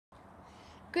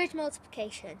Grid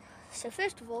multiplication. So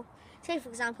first of all, say for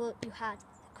example you had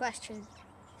the question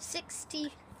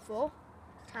 64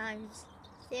 times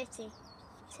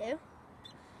 32.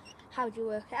 How do you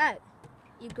work it out?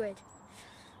 You grid.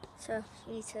 So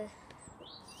you need to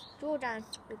draw down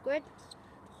your grid.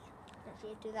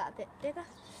 Actually, do that a bit bigger.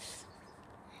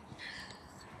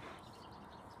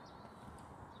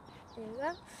 There you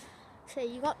go. So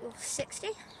you got your 60,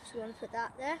 so you want to put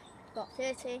that there. You got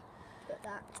 30, put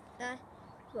that there.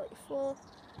 You got your 4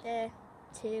 there,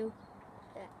 2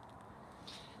 there.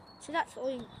 So that's all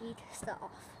you need to start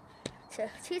off. So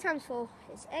 2 times 4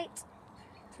 is 8.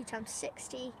 2 times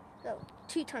 60, no,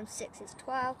 2 times 6 is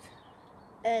 12.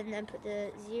 And then put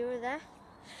the 0 there.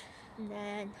 And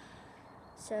then,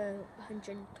 so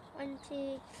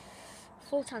 120.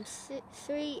 4 times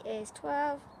 3 is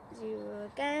 12.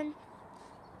 0 again.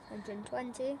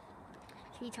 120.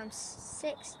 3 times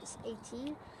 6 is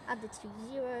 18. Add the 2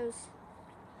 zeros.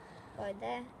 Right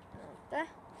there, and there.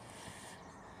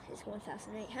 It's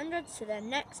 1,800. So then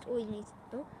next, all you need to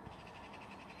do.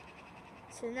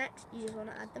 So next, you just want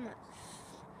to add them up.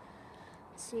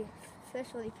 So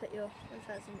first of all, you put your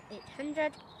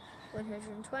 1,800,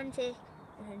 120,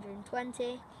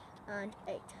 120, and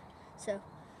 8. So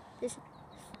this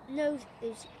nose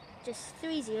is just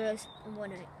 3 zeros and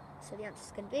 1 8. So the answer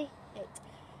is going to be 8.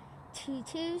 2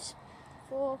 2s,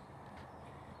 4.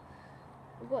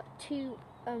 We've got 2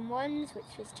 1s,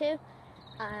 which is 2.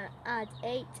 Add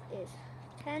 8 is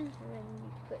 10. And then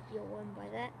you put your 1 by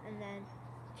there, and then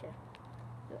 2.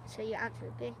 So your answer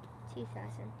would be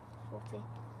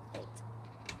 2,048.